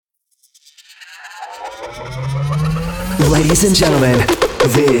Ladies and gentlemen,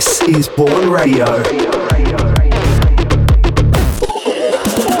 this is Bourne Radio.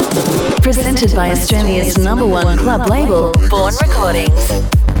 Presented by Australia's #1 club label, Bourne Recordings.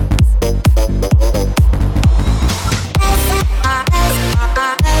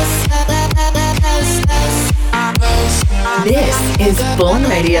 This is Bourne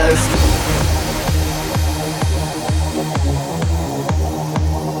Radio.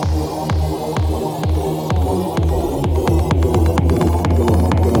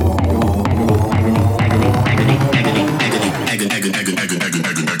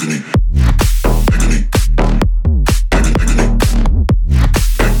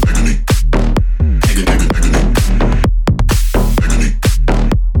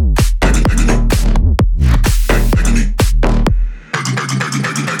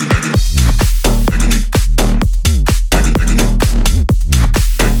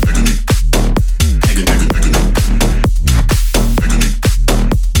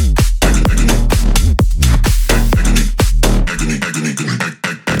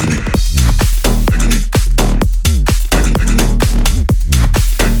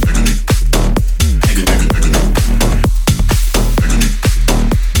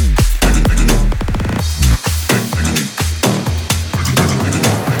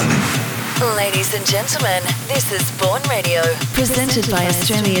 Presented by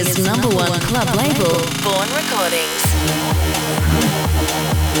Australia's #1 club label, Bourne Recordings.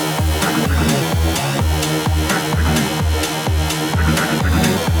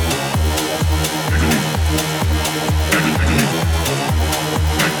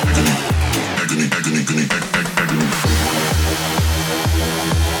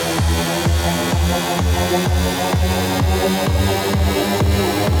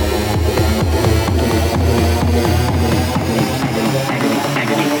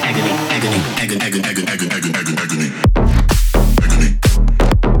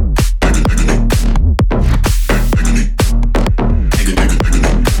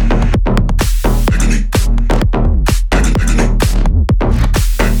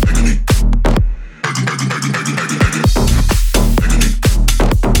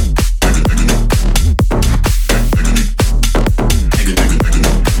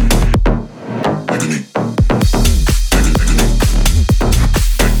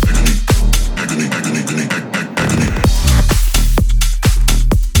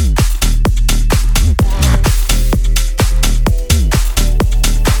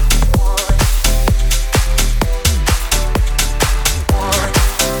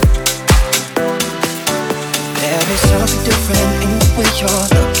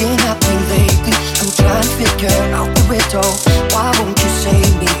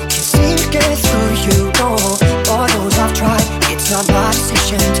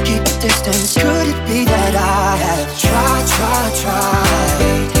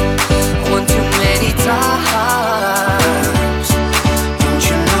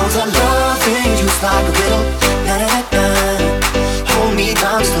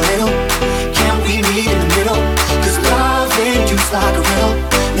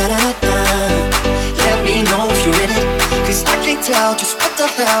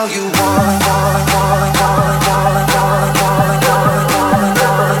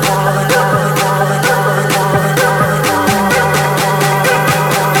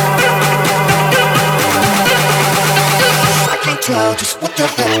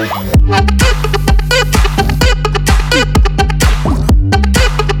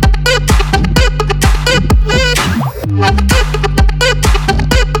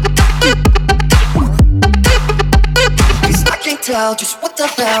 Just what the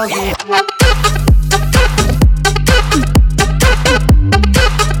hell you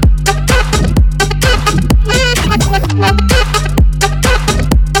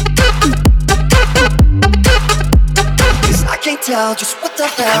tell just what the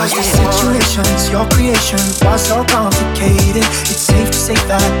hell you situations, your creation was so complicated. It's safe to say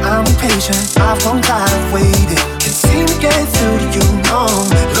that I'm impatient. I've grown tired of waiting. Can't seem to get through to you, no.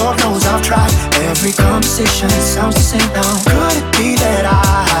 Lord knows I've tried. Every conversation sounds the same now. Could it be that I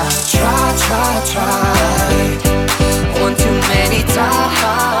tried one too many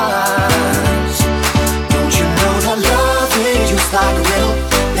times? Don't you know that love is just like a riddle?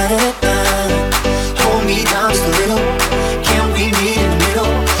 Na na na na. Hold me down just a little. Meet in the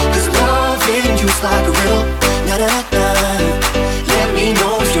middle, 'cause love ain't just like a riddle. Na na na. Let me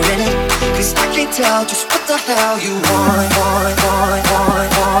know if you're in it, 'cause I can't tell just what the hell you want.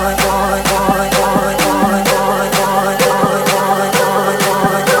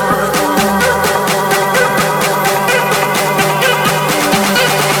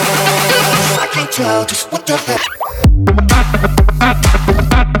 I can't tell just what the hell.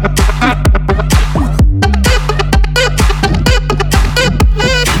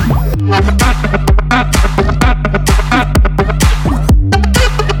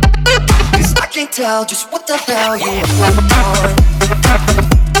 Tell just what the hell you want.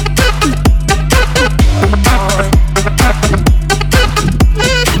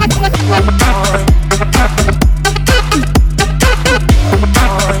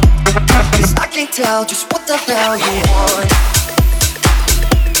 Cause I can't tell just what the hell you want.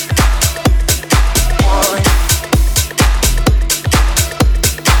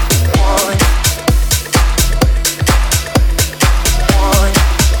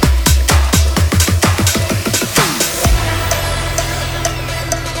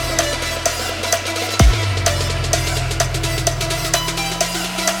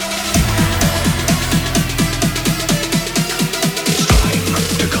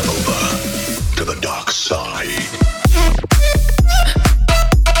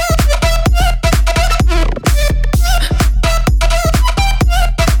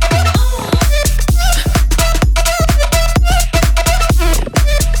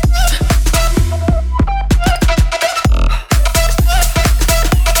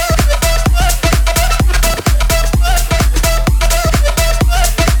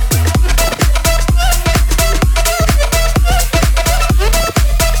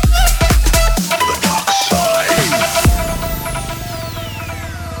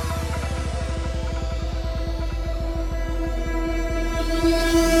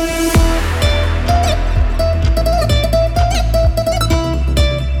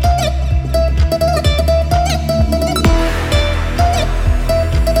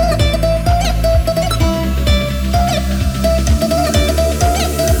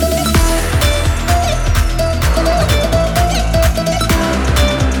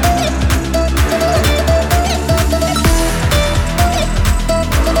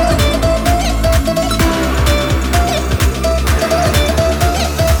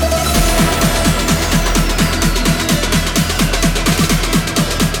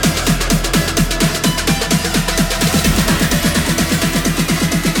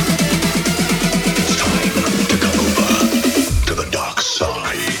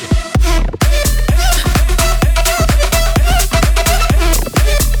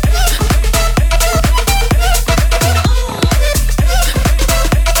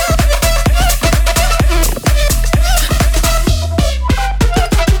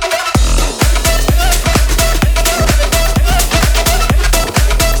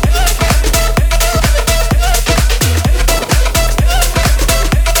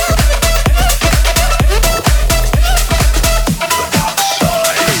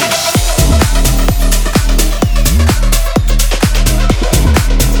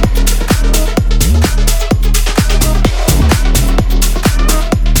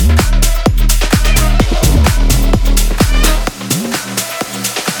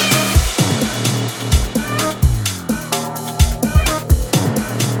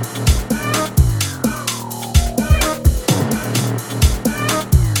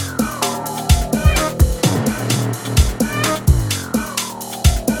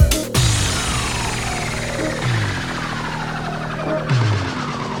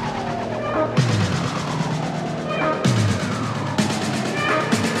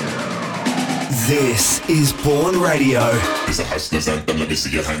 This is Bourne Radio. It's a hustler's anthem, let me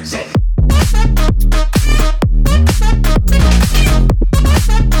see your hands up.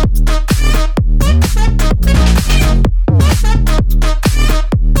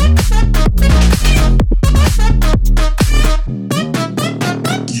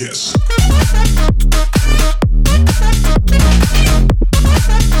 Yes.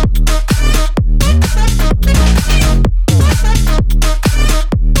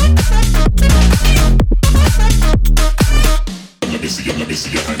 Let me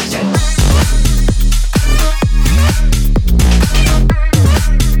see your hands up.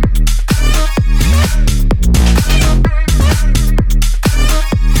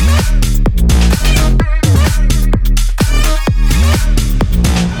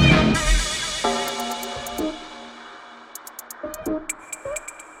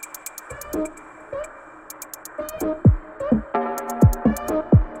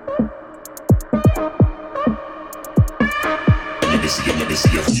 Let me see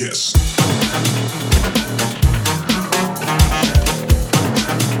you. Yes.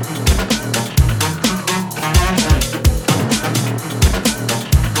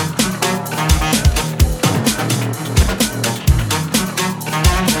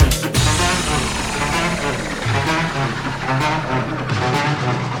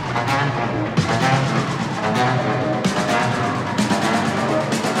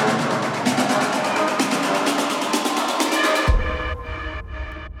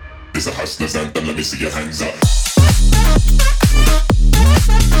 me see your hands up.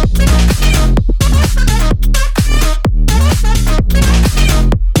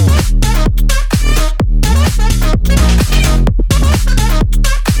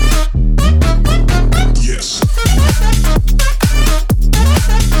 Yes.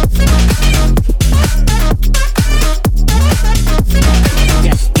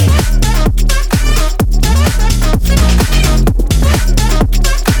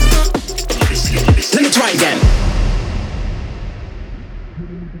 Let me try again.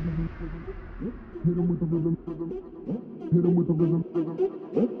 Hit him with the rhythm. Hit him with the rhythm.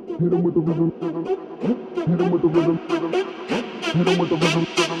 Hit him with the rhythm. Hit him with the rhythm. Hit him with the rhythm.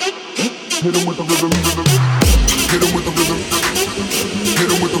 Hit him with the rhythm. Hit him with the rhythm. Hit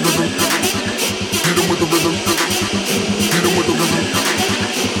him with the rhythm. Hit him with the rhythm. Hit him with the rhythm.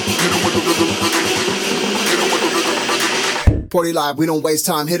 Hit him with the rhythm. Hit him with the rhythm. Party live, we don't waste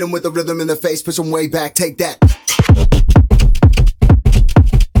time. Hit him with the rhythm in the face, push him way back, take that.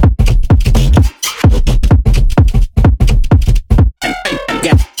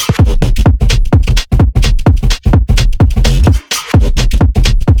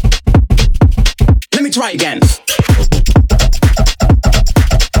 Let me try again.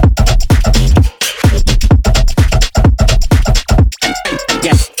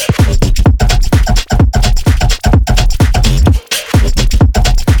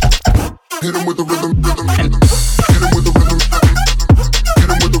 Hit him with the rhythm. Hit him with the rhythm. Hit him with the rhythm. Hit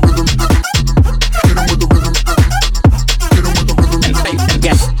him with the rhythm. Hit him with the rhythm. Hit him with the rhythm. Hit him with the rhythm. Hit him with the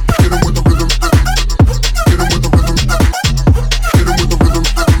rhythm. Hit him with the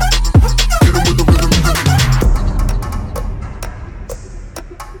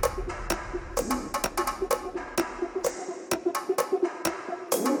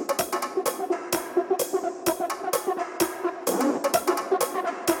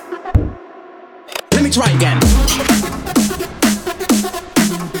rhythm. Let me try again.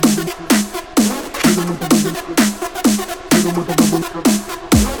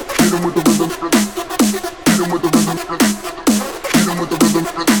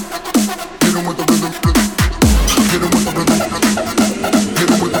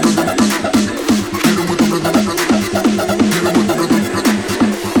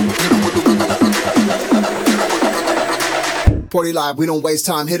 Party live, we don't waste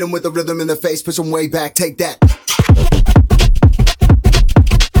time. Hit him with the rhythm in the face, push him way back, take that.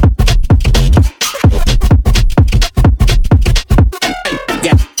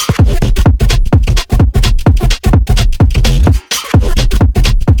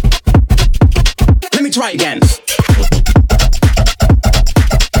 Let me try again.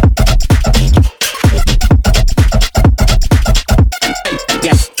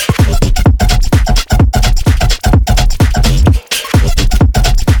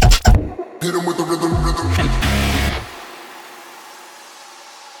 Hit him with the rhythm.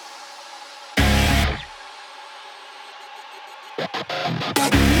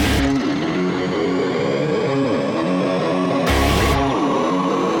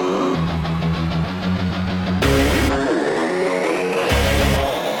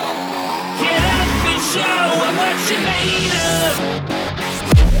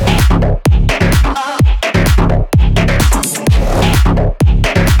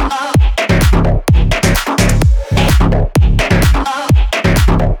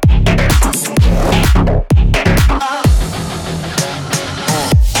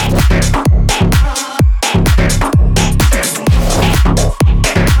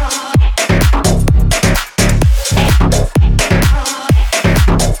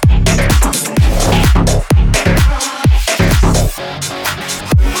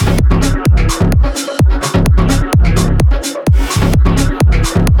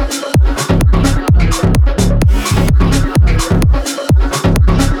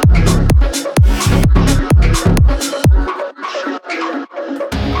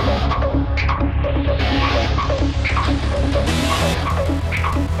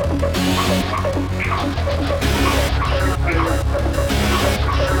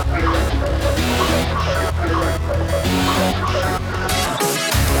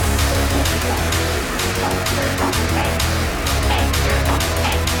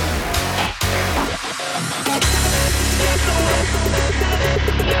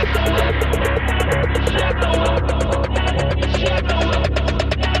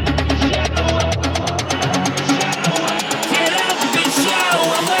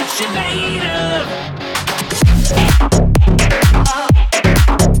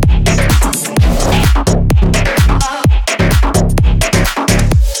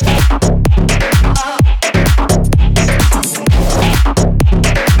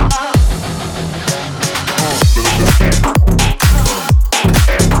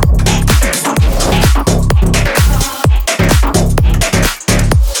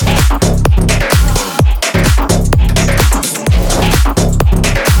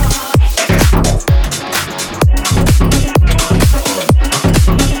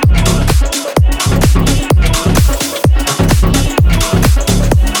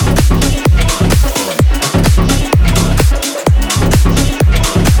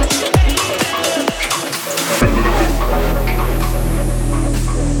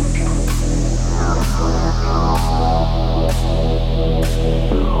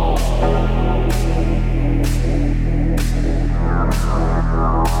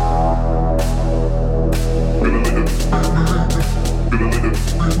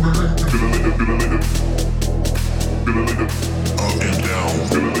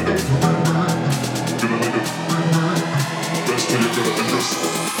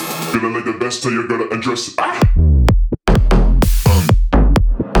 Till you're gonna undress.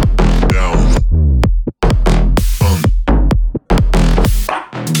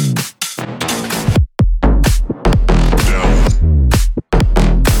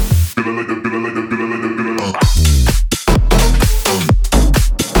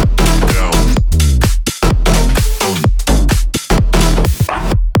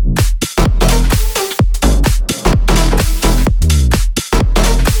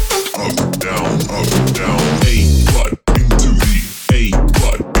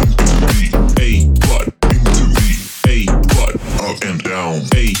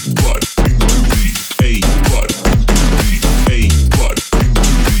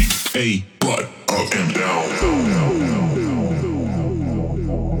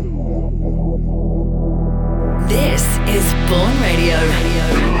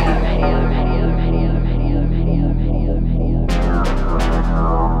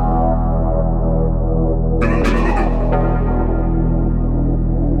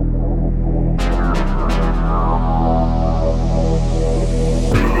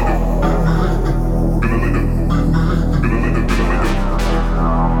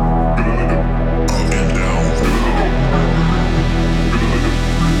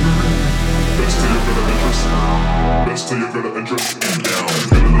 Till you're gonna undress.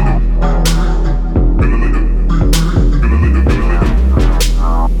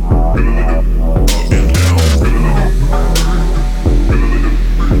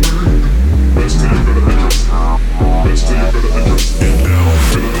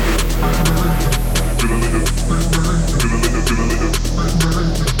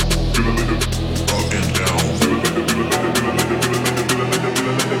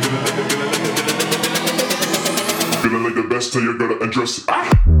 Till you're gonna undress.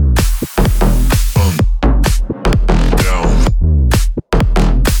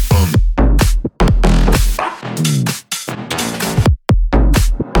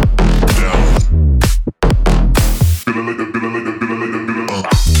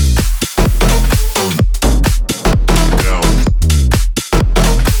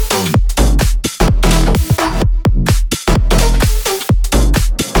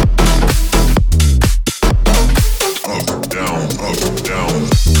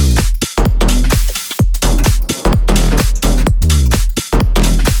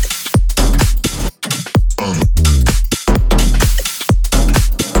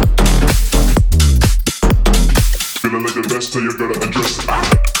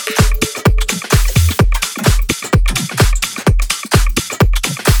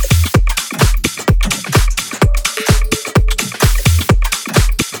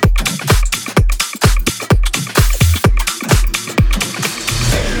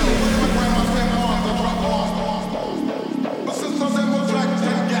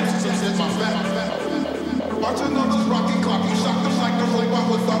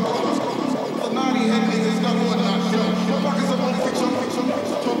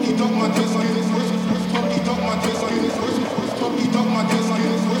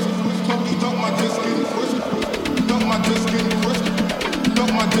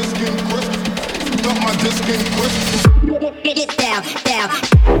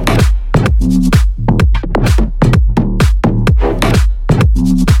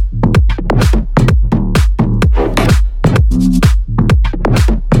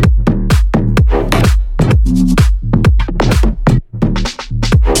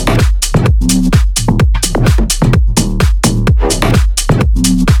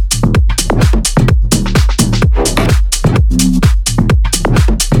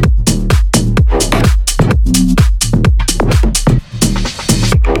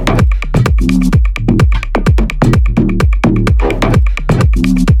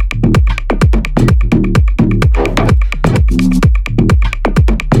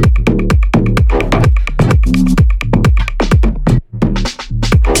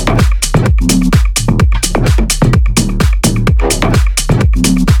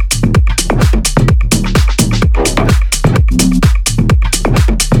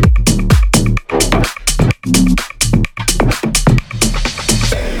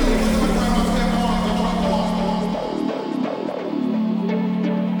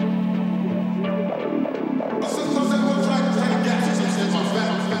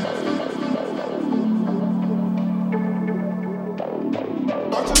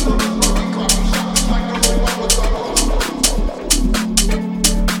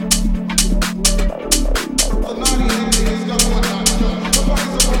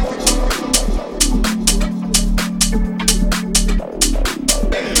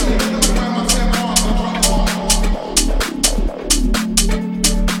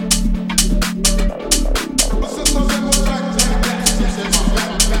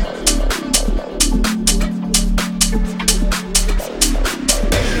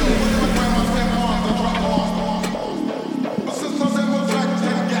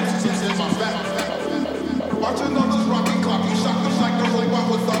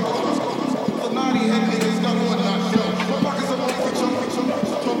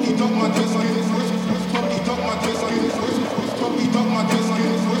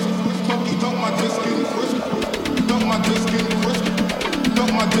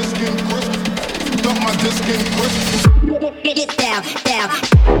 just can't quit. Get down, down.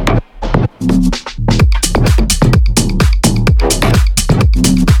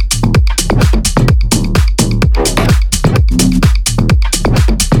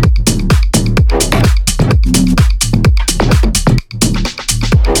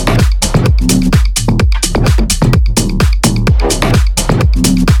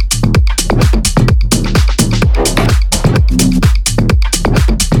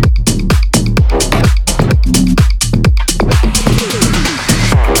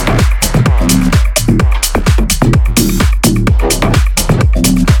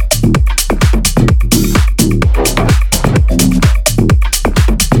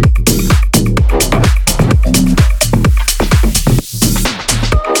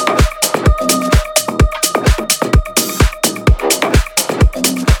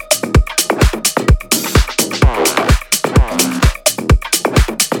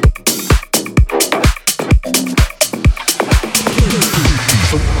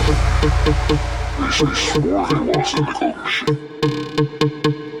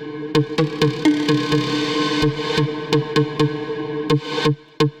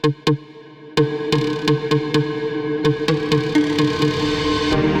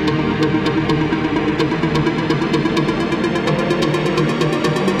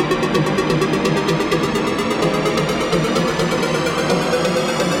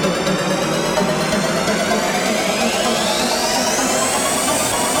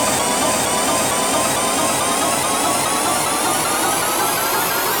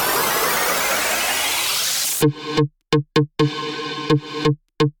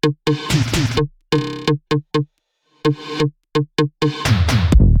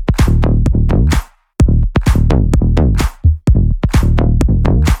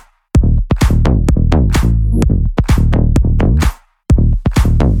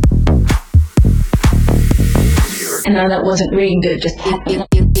 No, that wasn't really good. Just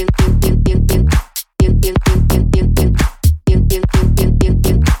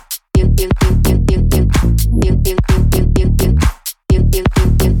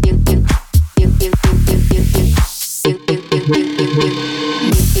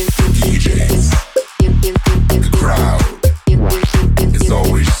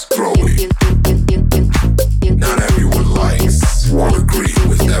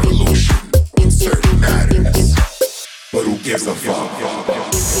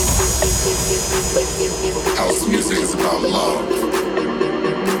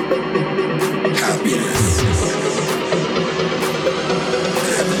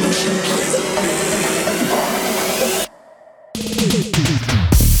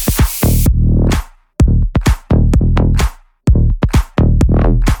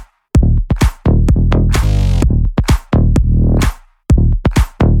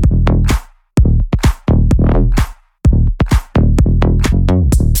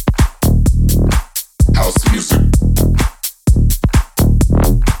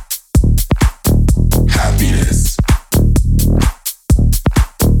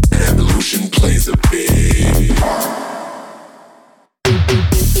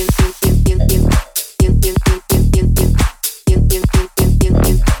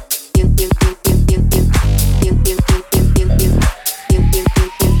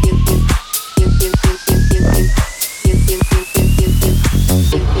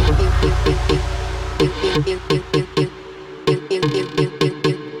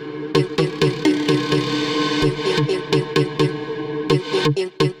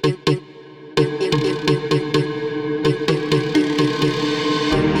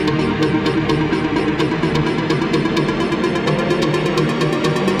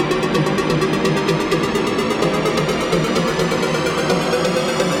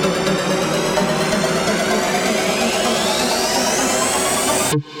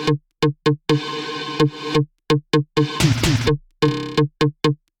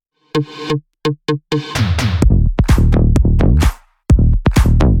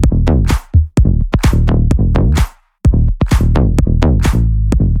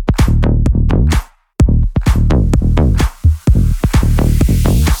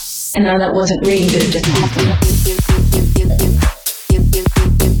no, that wasn't really good. Just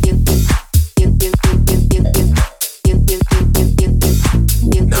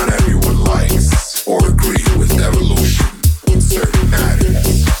not everyone likes or agree with evolution in certain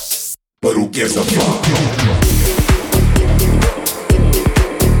matters, but who gives a fuck?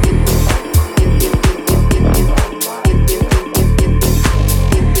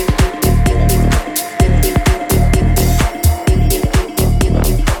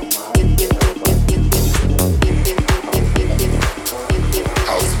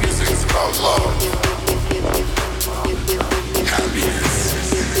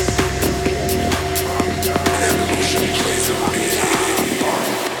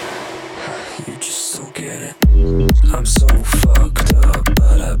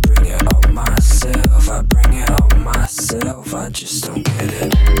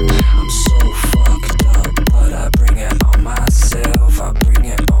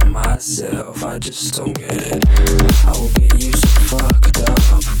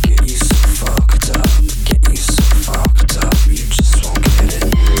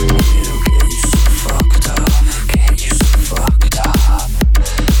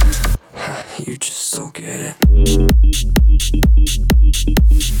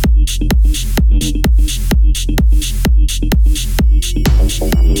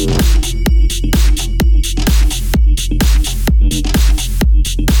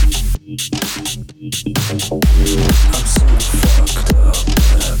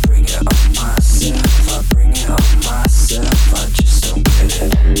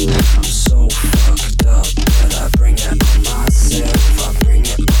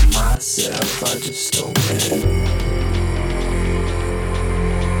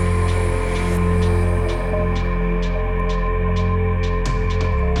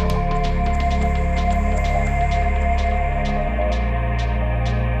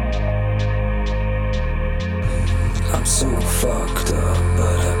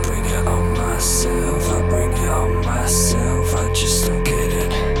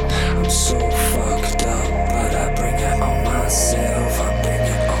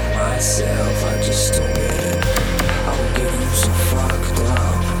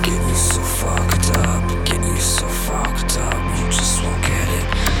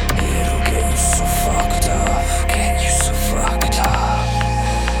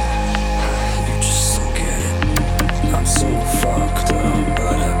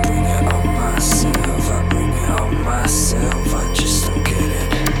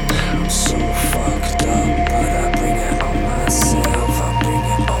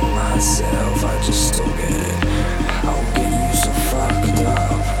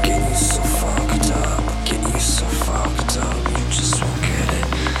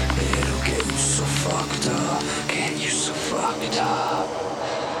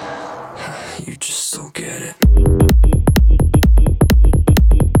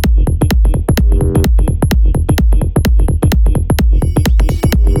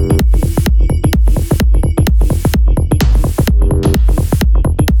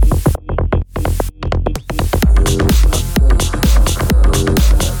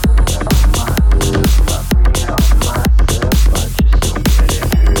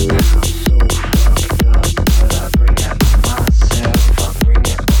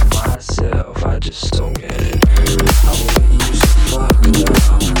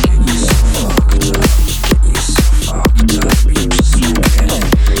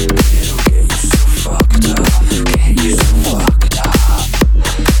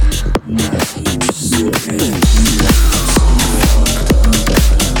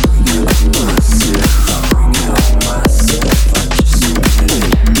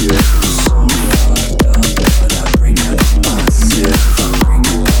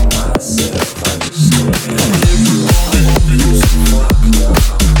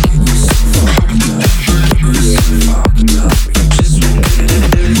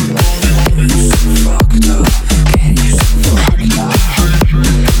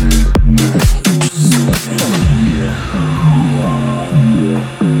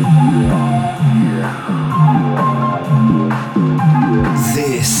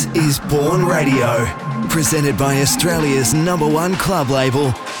 Radio, presented by Australia's #1 club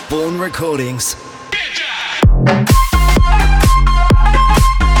label, Bourne Recordings.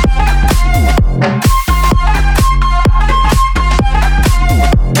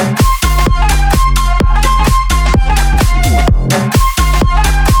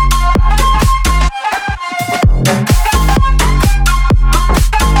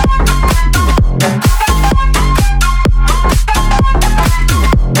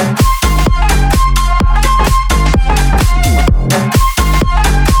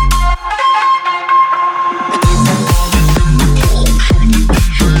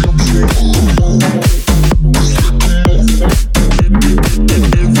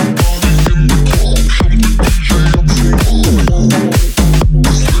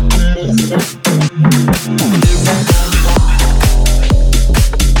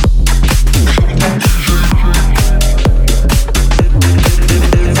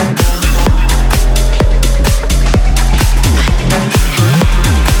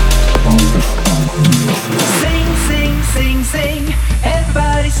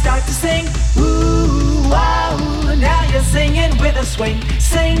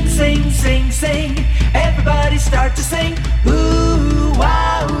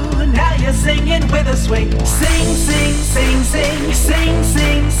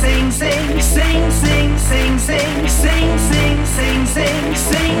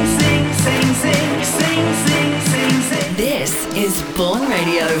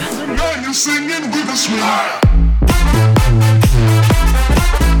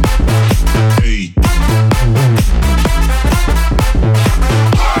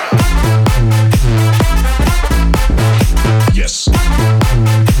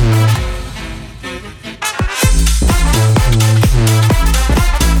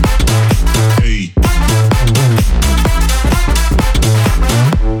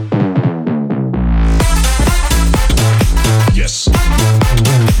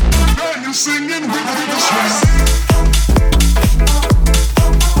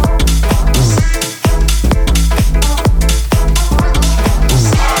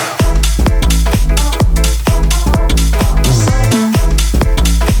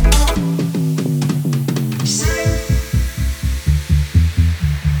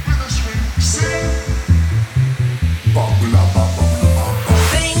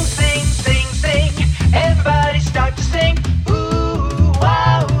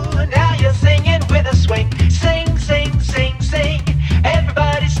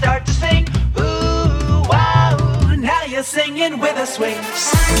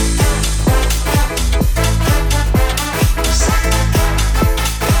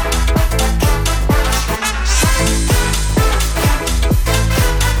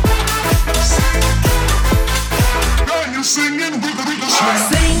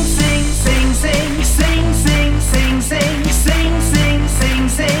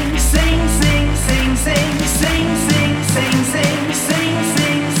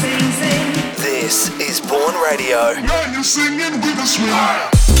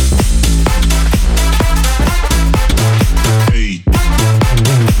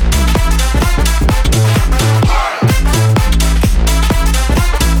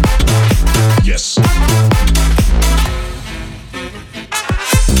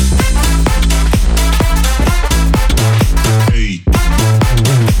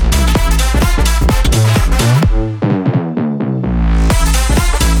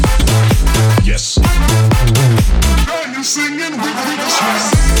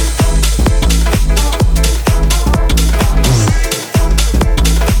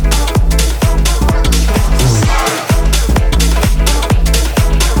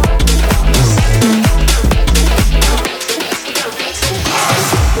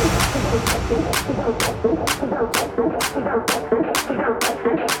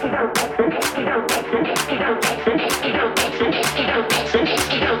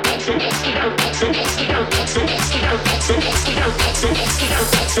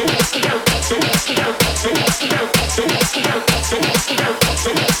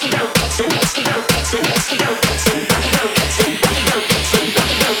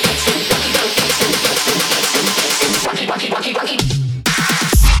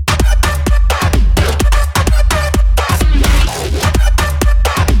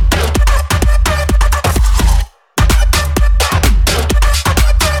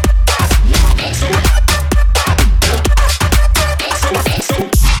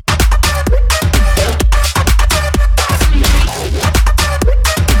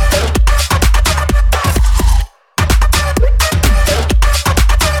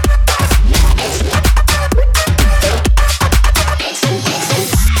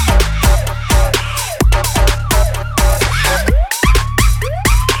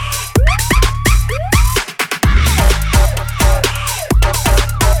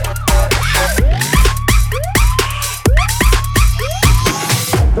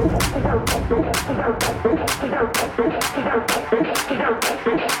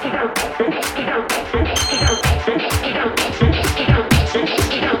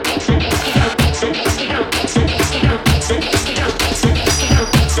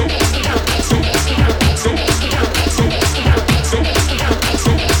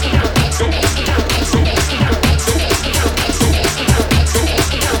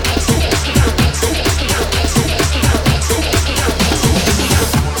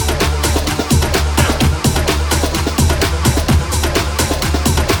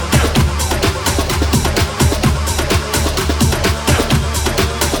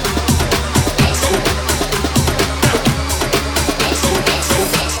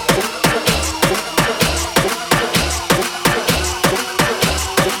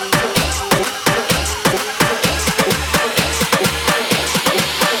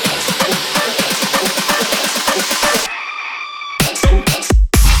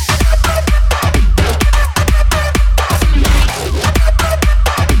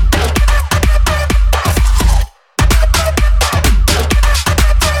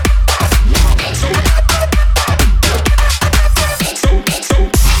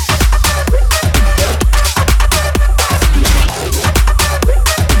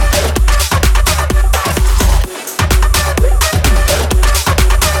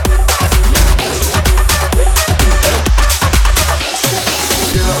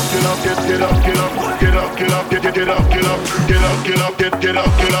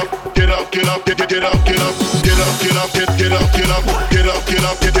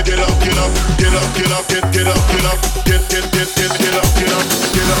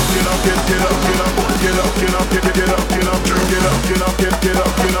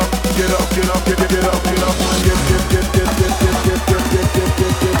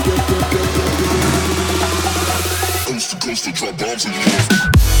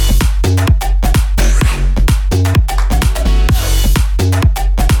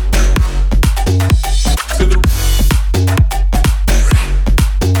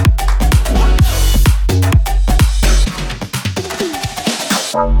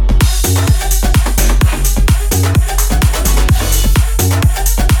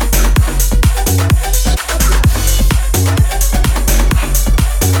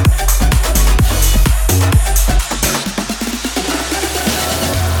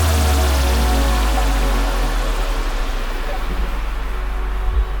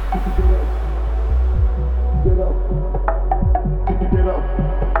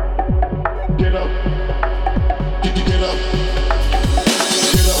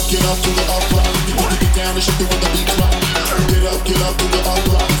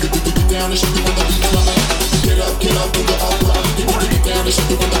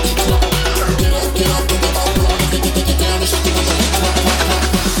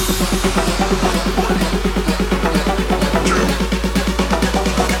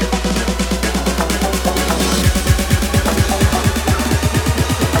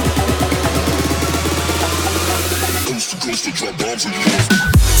 Coast to drop bombs in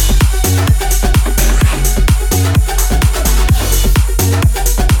your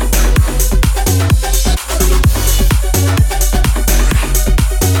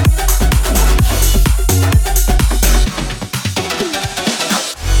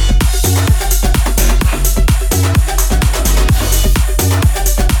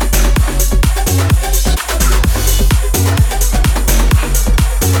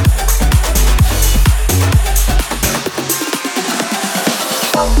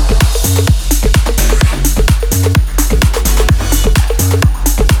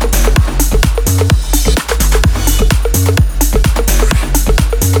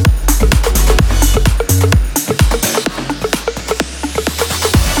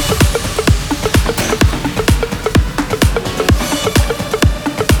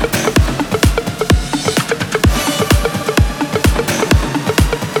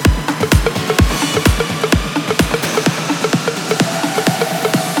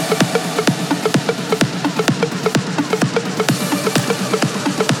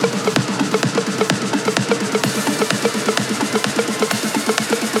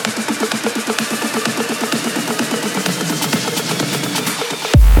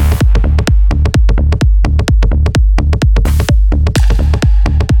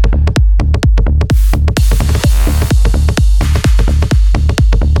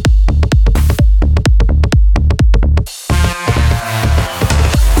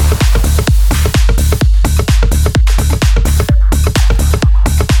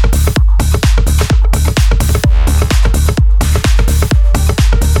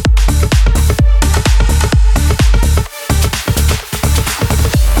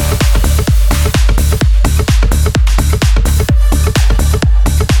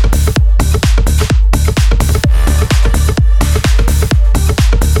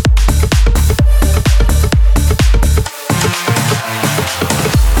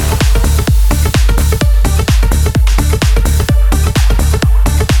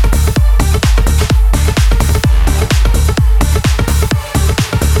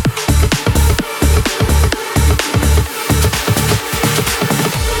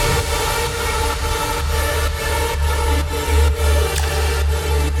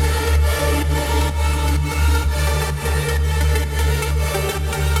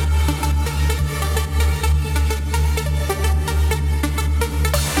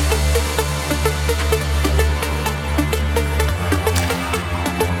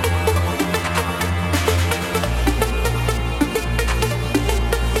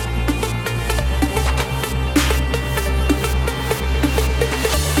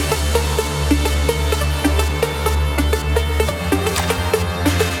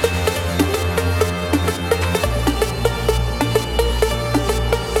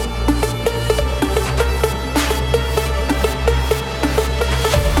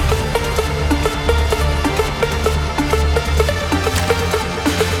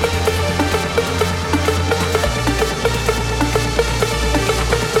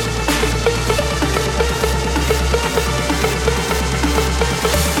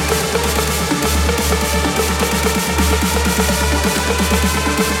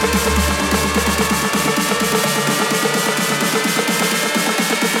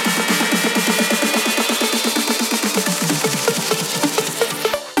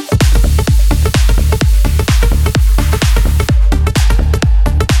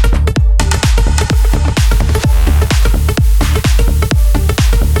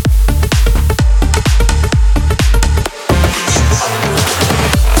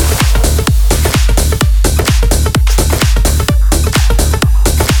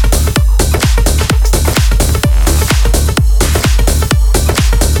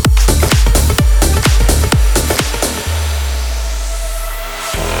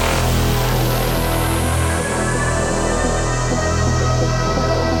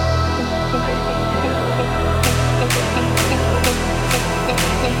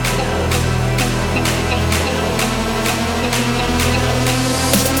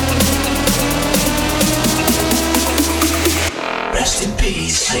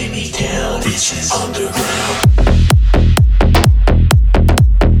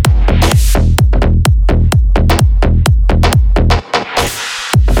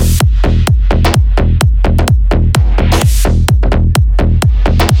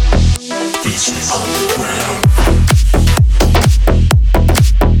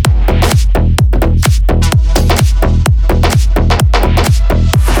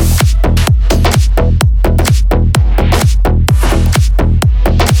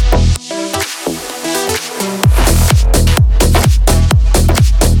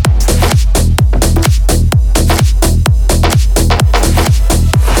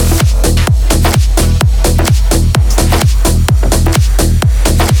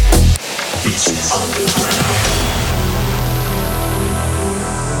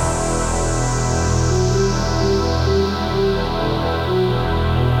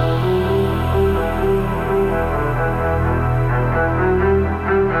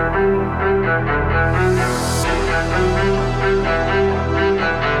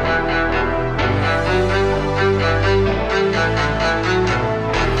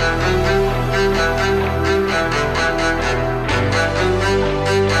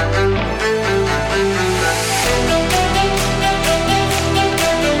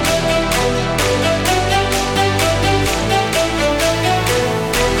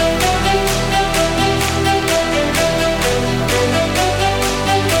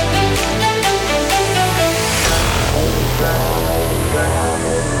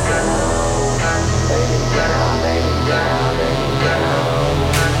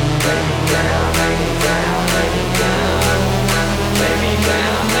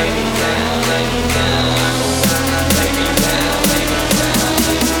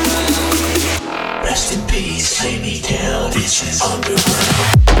Rest in peace, lay me down, this is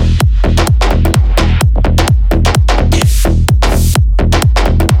underground.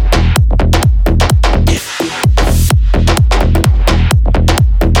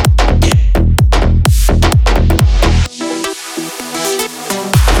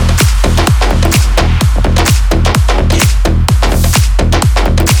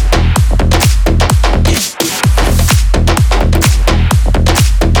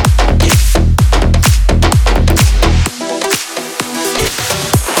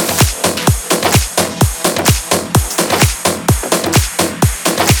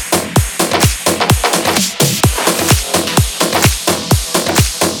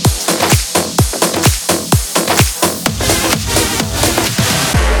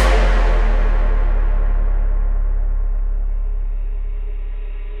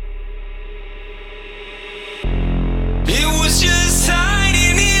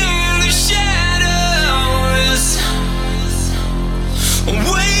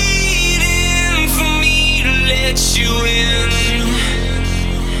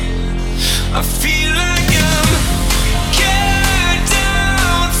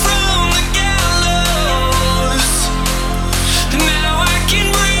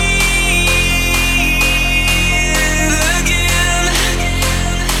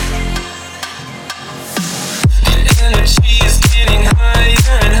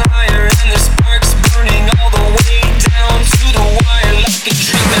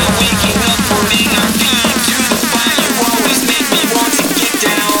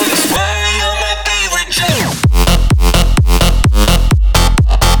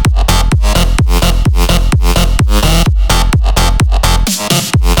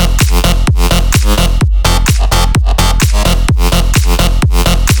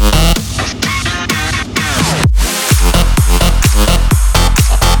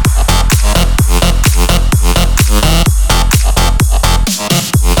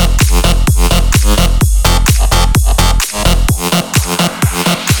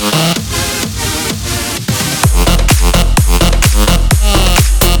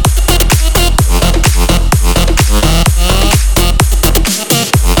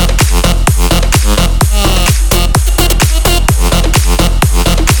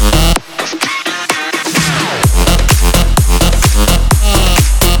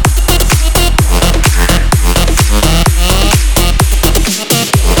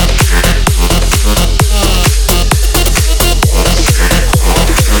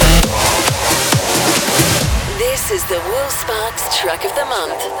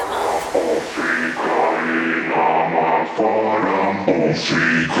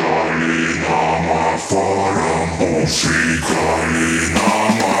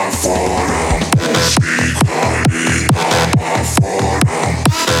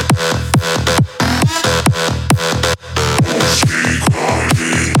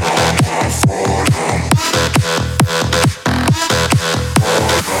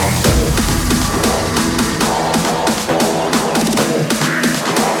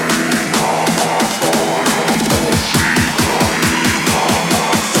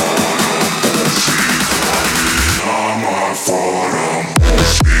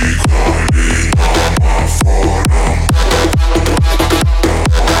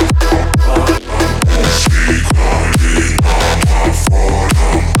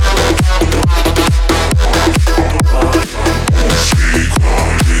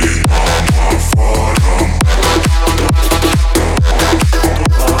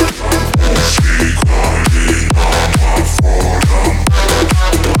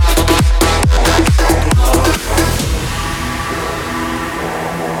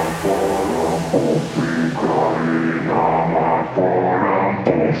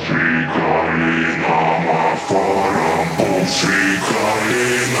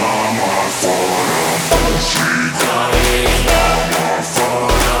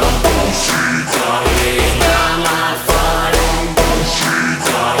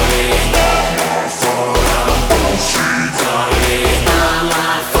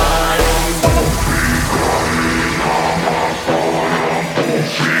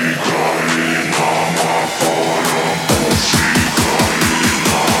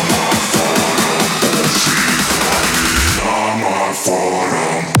 For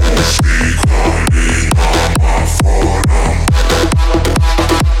them.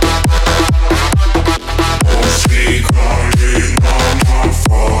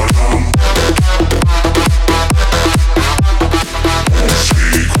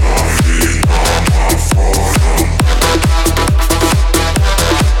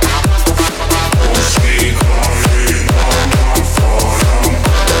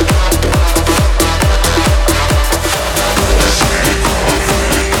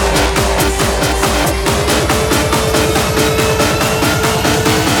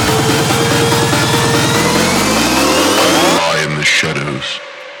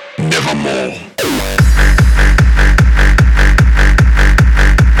 come on.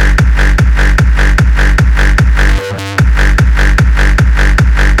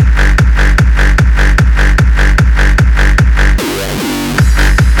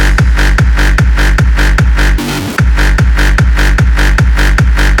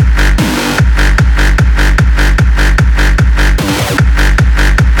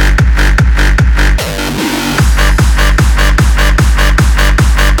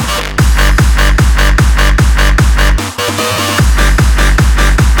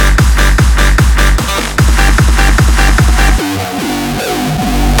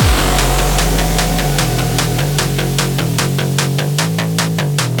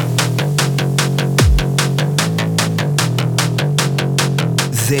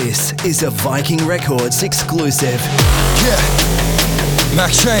 This is a Viking Records exclusive. Yeah,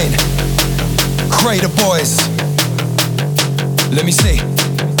 Macshane, Crayda Boyz. Let me see.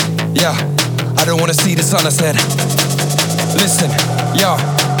 Yeah, I don't wanna see the sun, I said. Listen, yeah.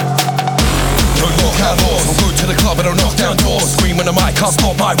 No lockout laws, I'll go to the club and I'll knock down doors. Scream when the mic can't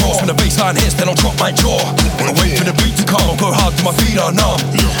stop my roars. When the bassline hits, then I'll drop my jaw. When I wait for the beat to come, I'll go hard till my feet are numb.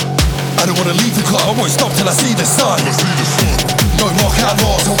 I don't wanna leave the club, I won't stop till I see the sun. No lockout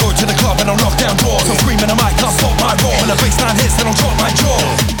laws, I'll go to the club and I'll knock down doors. I'm screaming the mic, can't stop my roar. When the bassline hits, then I'll drop my jaw.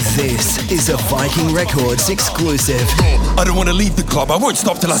 This is a Viking Records exclusive. I don't wanna leave the club, I won't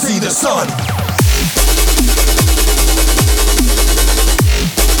stop till I see the sun.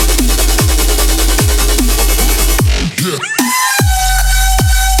 Yeah.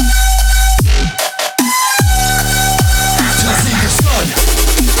 Till I see the sun.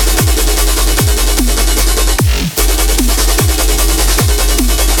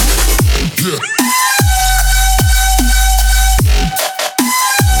 Yeah.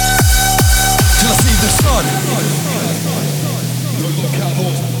 Till I see the sun. No lockout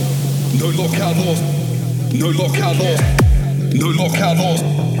laws. No lockout laws. No lockout laws. No lockout laws.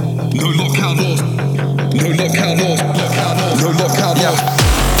 No lockout laws. No lockout laws. No lockout laws.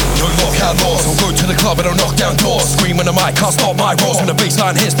 No lockout laws. I'll go to the club and I'll knock down doors. Scream when the mic can't stop my roars. When the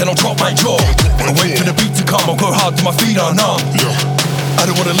bassline hits, then I'll drop my jaw. When I wait for the beat to come, I'll go hard till my feet are numb. I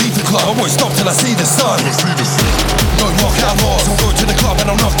don't wanna leave the club, I won't stop till I see the sun. No lockout laws, I'll go to the club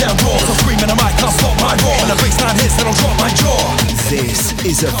and I'll knock down doors. I'm screaming the mic can't stop my roar. When the bassline hits, then I'll drop my jaw. This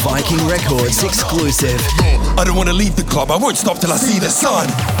is a Viking Records exclusive. I don't wanna leave the club, I won't stop till I see the sun.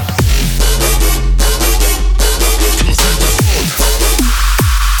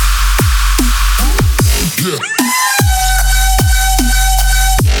 Yeah.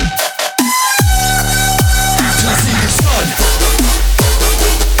 Till I see the sun.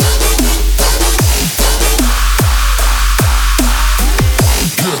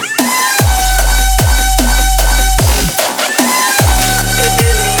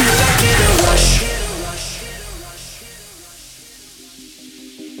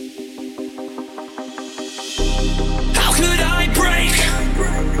 How could I break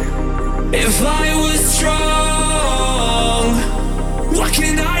if I was strong? What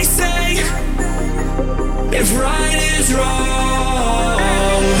can I say if right is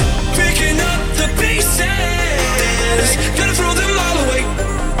wrong? Picking up the pieces, gotta throw them all away.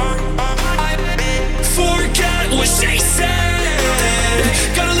 Forget what they said,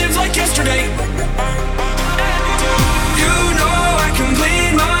 gotta live like yesterday. You know I can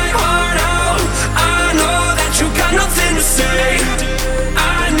bleed my heart out. I know that you got nothing to say.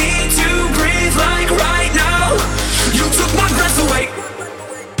 I need to breathe like right now. You took my breath away.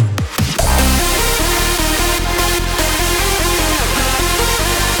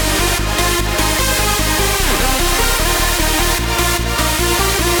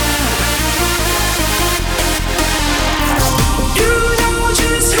 You know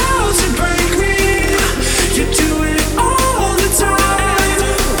just how to break me. You do it all the time.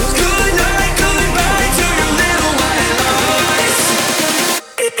 Good night, goodbye to your little white lies.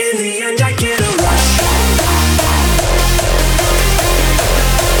 In the end I get a rush.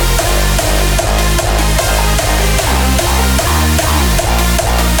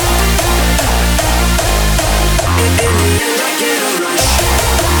 In the end I get a rush.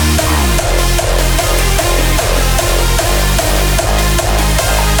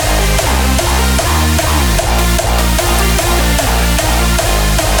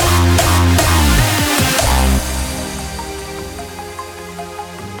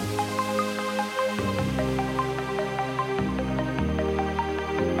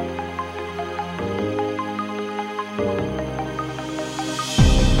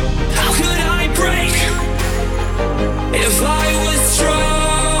 How could I break if I was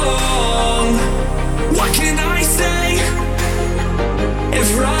strong? What can I say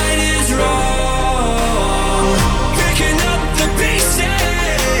if right is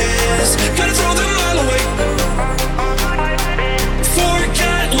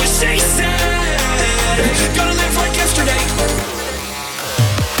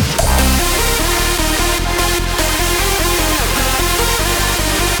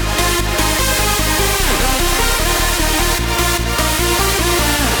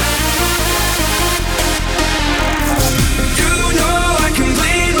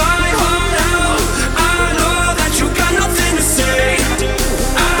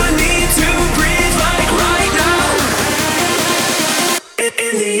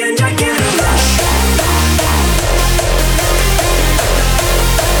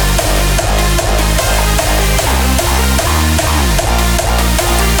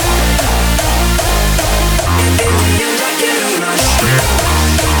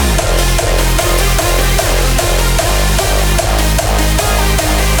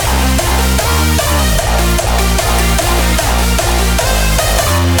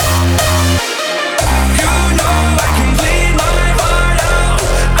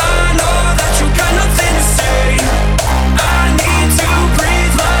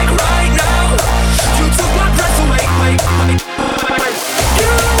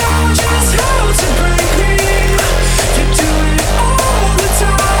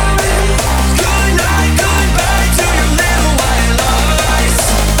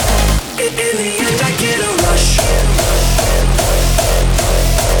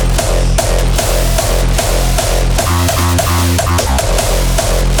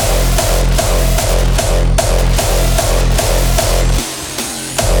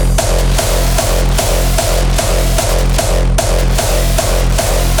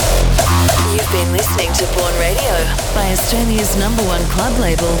Australia's #1 club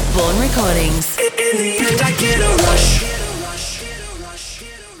label, Bourne Recordings. In the end, I get a rush.